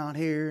going on out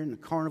here in the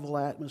carnival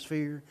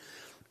atmosphere.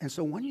 And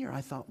so one year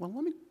I thought, well,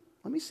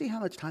 let me see how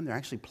much time they're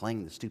actually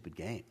playing the stupid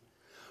game.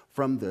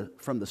 From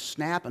the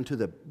snap until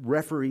the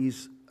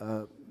referees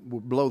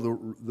blow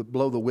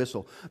the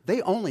whistle.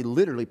 They only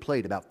literally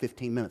played about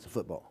 15 minutes of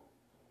football.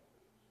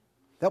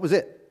 That was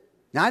it.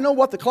 Now I know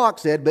what the clock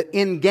said, but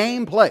in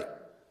game play,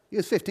 it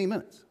was 15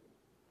 minutes.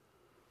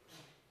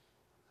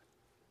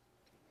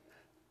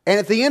 And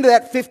at the end of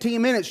that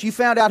 15 minutes, you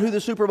found out who the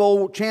Super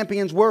Bowl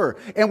champions were.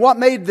 And what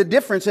made the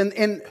difference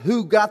in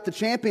who got the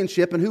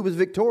championship and who was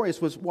victorious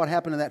was what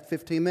happened in that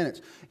 15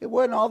 minutes. It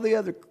wasn't all the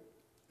other.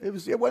 It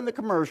wasn't the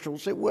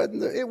commercials. It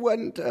wasn't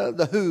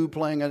the Who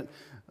playing it.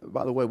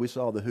 By the way, we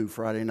saw the Who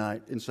Friday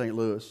night in St.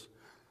 Louis.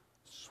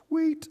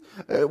 Sweet.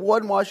 It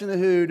wasn't watching the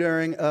Who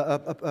during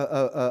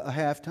a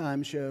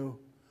halftime show.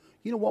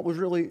 You know what was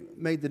really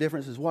made the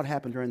difference is what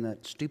happened during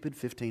that stupid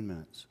 15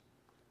 minutes.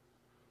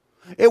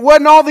 It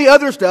wasn't all the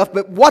other stuff,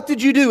 but what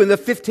did you do in the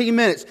 15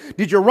 minutes?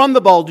 Did you run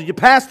the ball? Did you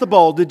pass the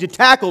ball? Did you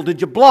tackle?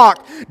 Did you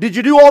block? Did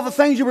you do all the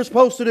things you were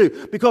supposed to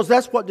do? Because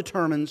that's what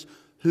determines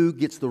who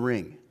gets the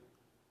ring.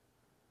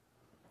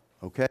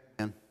 Okay,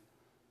 man.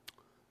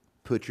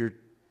 Put your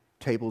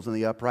tables in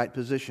the upright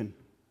position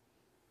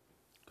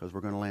because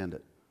we're going to land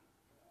it.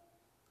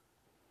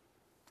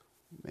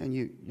 Man,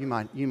 you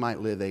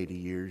might live 80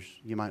 years.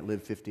 You might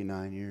live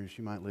 59 years.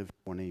 You might live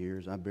 20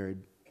 years. I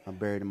buried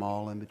them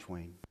all in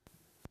between.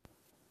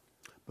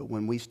 But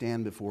when we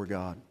stand before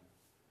God,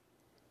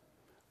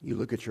 you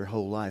look at your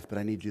whole life, but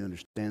I need you to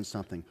understand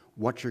something.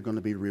 What you're going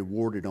to be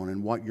rewarded on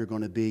and what you're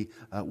going to be,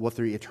 what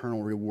the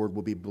eternal reward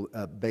will be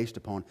based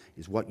upon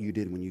is what you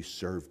did when you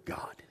served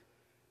God.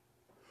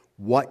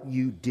 What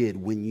you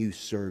did when you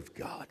served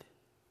God.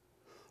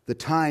 The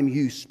time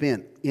you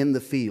spent in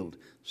the field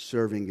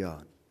serving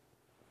God.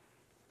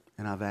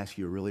 And I've asked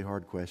you a really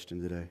hard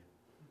question today.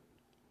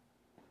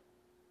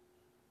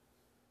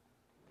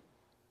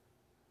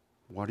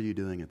 What are you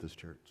doing at this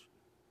church?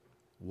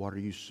 What are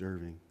you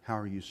serving? How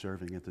are you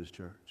serving at this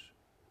church?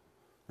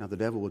 Now the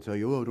devil will tell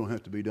you, oh, it don't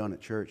have to be done at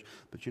church.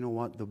 But you know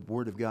what? The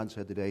Word of God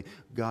said today,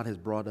 God has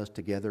brought us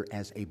together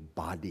as a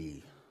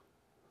body.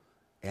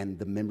 And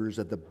the members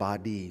of the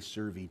body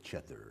serve each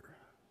other.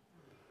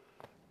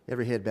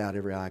 Every head bowed,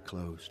 every eye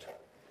closed.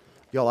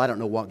 Y'all, I don't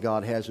know what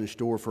God has in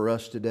store for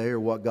us today or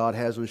what God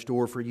has in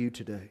store for you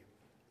today.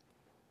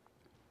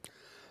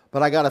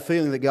 But I got a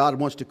feeling that God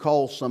wants to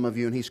call some of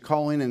you, and He's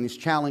calling and He's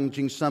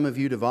challenging some of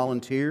you to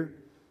volunteer.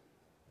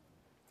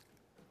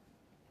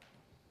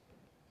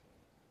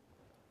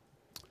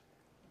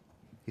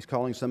 He's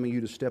calling some of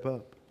you to step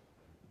up.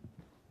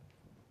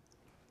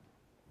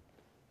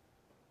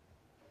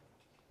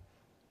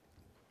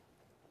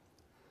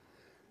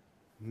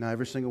 Now,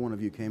 every single one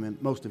of you came in,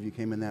 most of you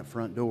came in that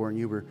front door, and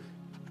you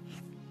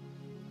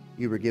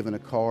were given a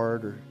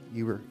card, or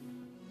you were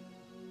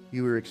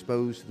you were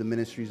exposed to the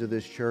ministries of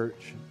this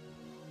church.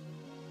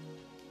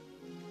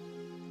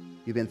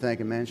 You've been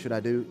thinking, man, should I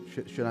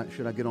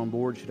get on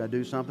board? Should I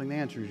do something? The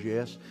answer is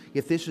yes.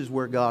 If this is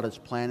where God has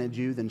planted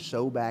you, then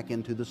sow back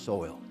into the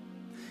soil.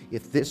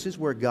 If this is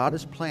where God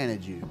has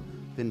planted you,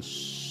 then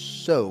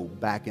sow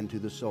back into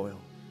the soil.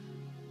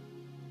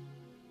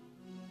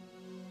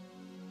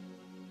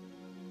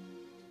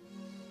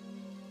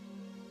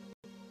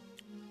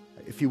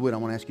 If you would, I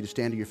want to ask you to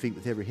stand to your feet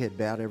with every head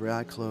bowed, every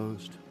eye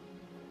closed.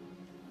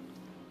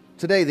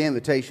 Today, the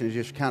invitation is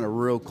just kind of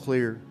real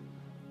clear,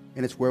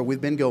 and it's where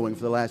we've been going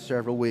for the last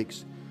several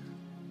weeks.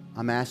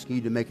 I'm asking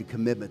you to make a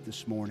commitment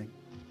this morning.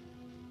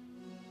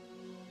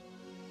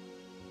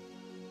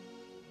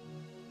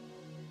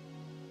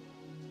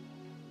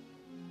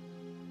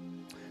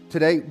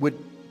 Today,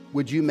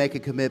 would you make a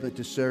commitment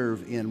to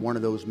serve in one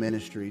of those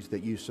ministries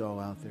that you saw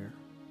out there?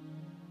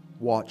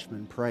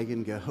 Watchman, Pray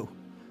and Go,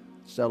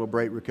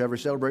 Celebrate Recovery.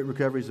 Celebrate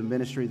Recovery is a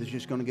ministry that's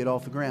just going to get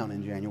off the ground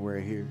in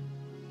January here.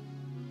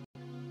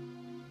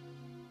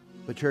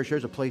 But church,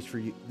 there's a place for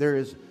you. There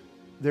is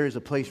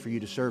a place for you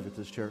to serve at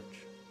this church.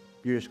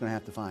 You're just going to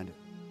have to find it.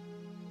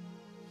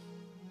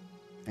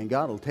 And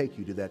God will take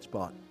you to that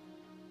spot.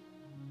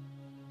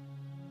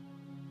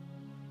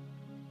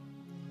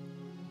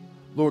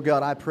 Lord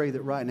God, I pray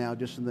that right now,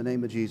 just in the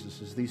name of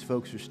Jesus, as these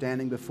folks are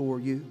standing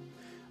before you,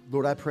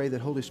 Lord, I pray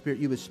that Holy Spirit,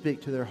 you would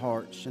speak to their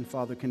hearts and,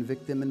 Father,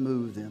 convict them and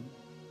move them.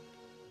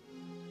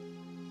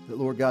 That,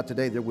 Lord God,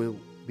 today there will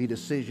be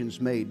decisions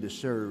made to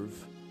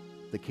serve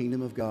the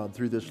kingdom of God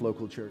through this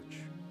local church.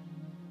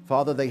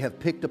 Father, they have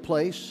picked a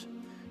place.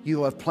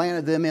 You have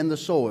planted them in the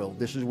soil.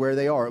 This is where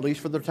they are, at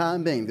least for the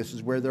time being. This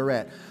is where they're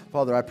at.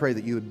 Father, I pray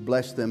that you would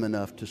bless them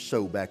enough to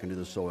sow back into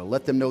the soil.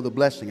 Let them know the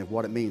blessing of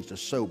what it means to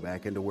sow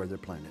back into where they're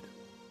planted.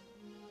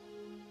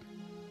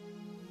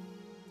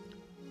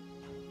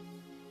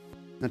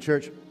 Now,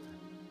 church,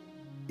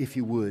 if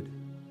you would,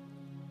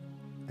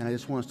 and I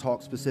just want to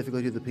talk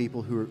specifically to the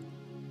people who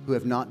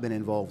have not been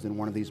involved in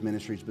one of these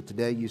ministries, but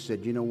today you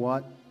said, you know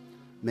what?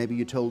 Maybe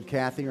you told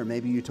Kathy or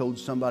maybe you told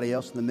somebody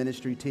else in the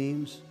ministry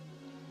teams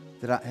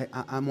that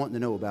I'm wanting to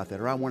know about that,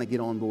 or I want to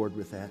get on board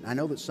with that. I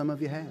know that some of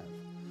you have.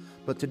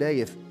 But today,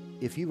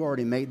 if you've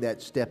already made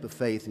that step of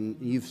faith and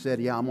you've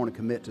said, yeah, I'm going to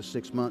commit to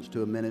 6 months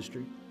to a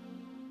ministry.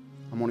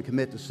 I'm going to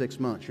commit to 6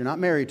 months. You're not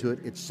married to it.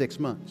 It's 6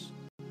 months.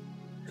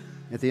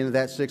 At the end of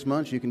that 6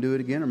 months, you can do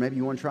it again, or maybe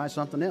you want to try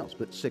something else,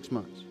 but 6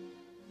 months.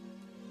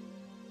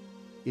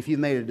 If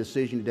you've made a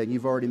decision today, and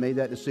you've already made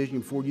that decision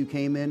before you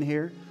came in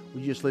here,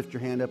 would you just lift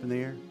your hand up in the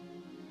air?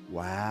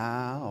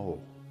 Wow.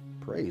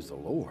 Praise the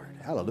Lord.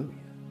 Hallelujah.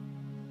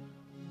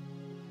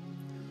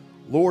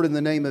 Lord, in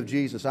the name of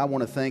Jesus, I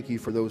want to thank you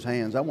for those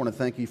hands. I want to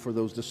thank you for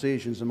those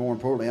decisions, and more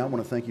importantly, I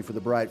want to thank you for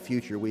the bright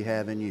future we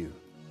have in you.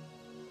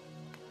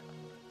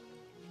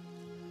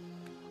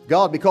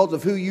 God, because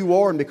of who you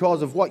are and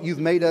because of what you've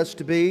made us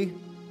to be,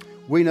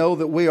 we know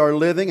that we are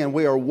living and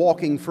we are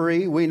walking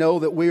free. We know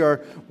that we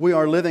are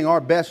living our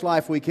best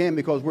life we can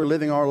because we're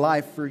living our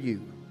life for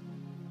you.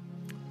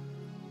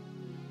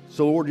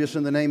 So, Lord, just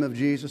in the name of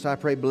Jesus, I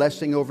pray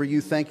blessing over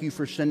you. Thank you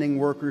for sending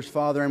workers,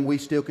 Father, and we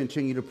still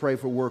continue to pray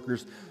for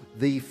workers.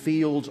 The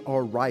fields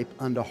are ripe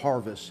unto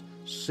harvest.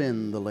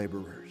 Send the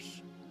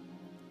laborers.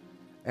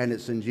 And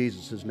it's in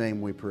Jesus' name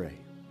we pray.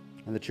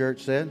 And the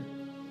church said,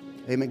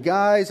 amen.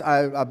 Guys,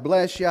 I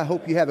bless you. I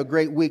hope you have a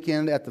great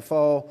weekend at the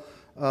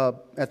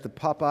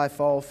Popeye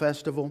Fall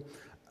Festival.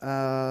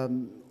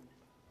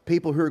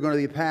 People who are going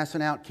to be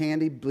passing out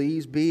candy,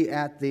 please be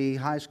at the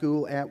high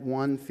school at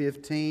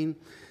 1:15,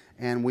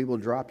 and we will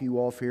drop you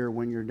off here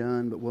when you're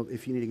done. But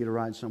if you need to get a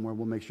ride somewhere,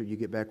 we'll make sure you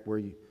get back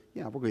we'll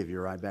give you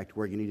a ride back to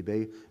where you need to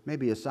be.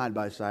 Maybe a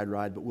side-by-side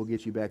ride, but we'll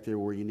get you back there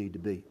where you need to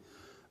be.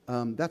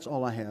 That's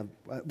all I have.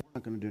 We're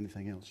not going to do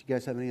anything else. You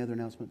guys have any other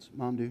announcements?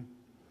 Mom, do?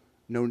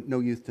 No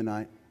youth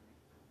tonight.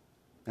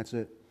 That's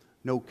it.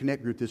 No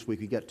Connect group this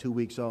week. We got 2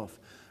 weeks off.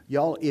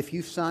 Y'all, if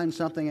you've signed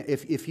something,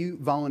 if you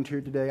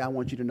volunteered today, I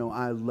want you to know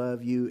I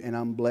love you and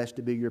I'm blessed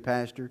to be your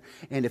pastor.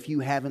 And if you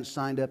haven't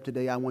signed up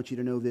today, I want you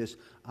to know this.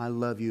 I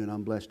love you and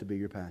I'm blessed to be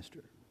your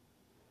pastor.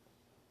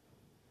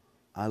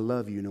 I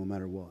love you no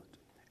matter what.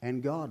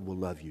 And God will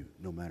love you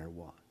no matter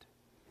what.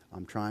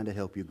 I'm trying to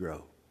help you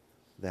grow.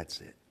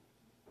 That's it.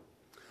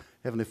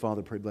 Heavenly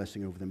Father, pray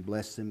blessing over them.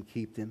 Bless them,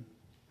 keep them.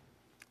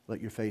 Let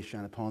your face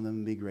shine upon them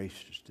and be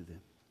gracious to them.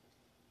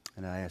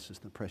 And I ask this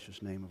in the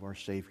precious name of our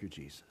Savior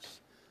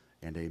Jesus.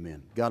 And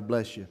amen. God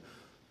bless you.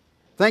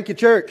 Thank you,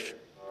 church.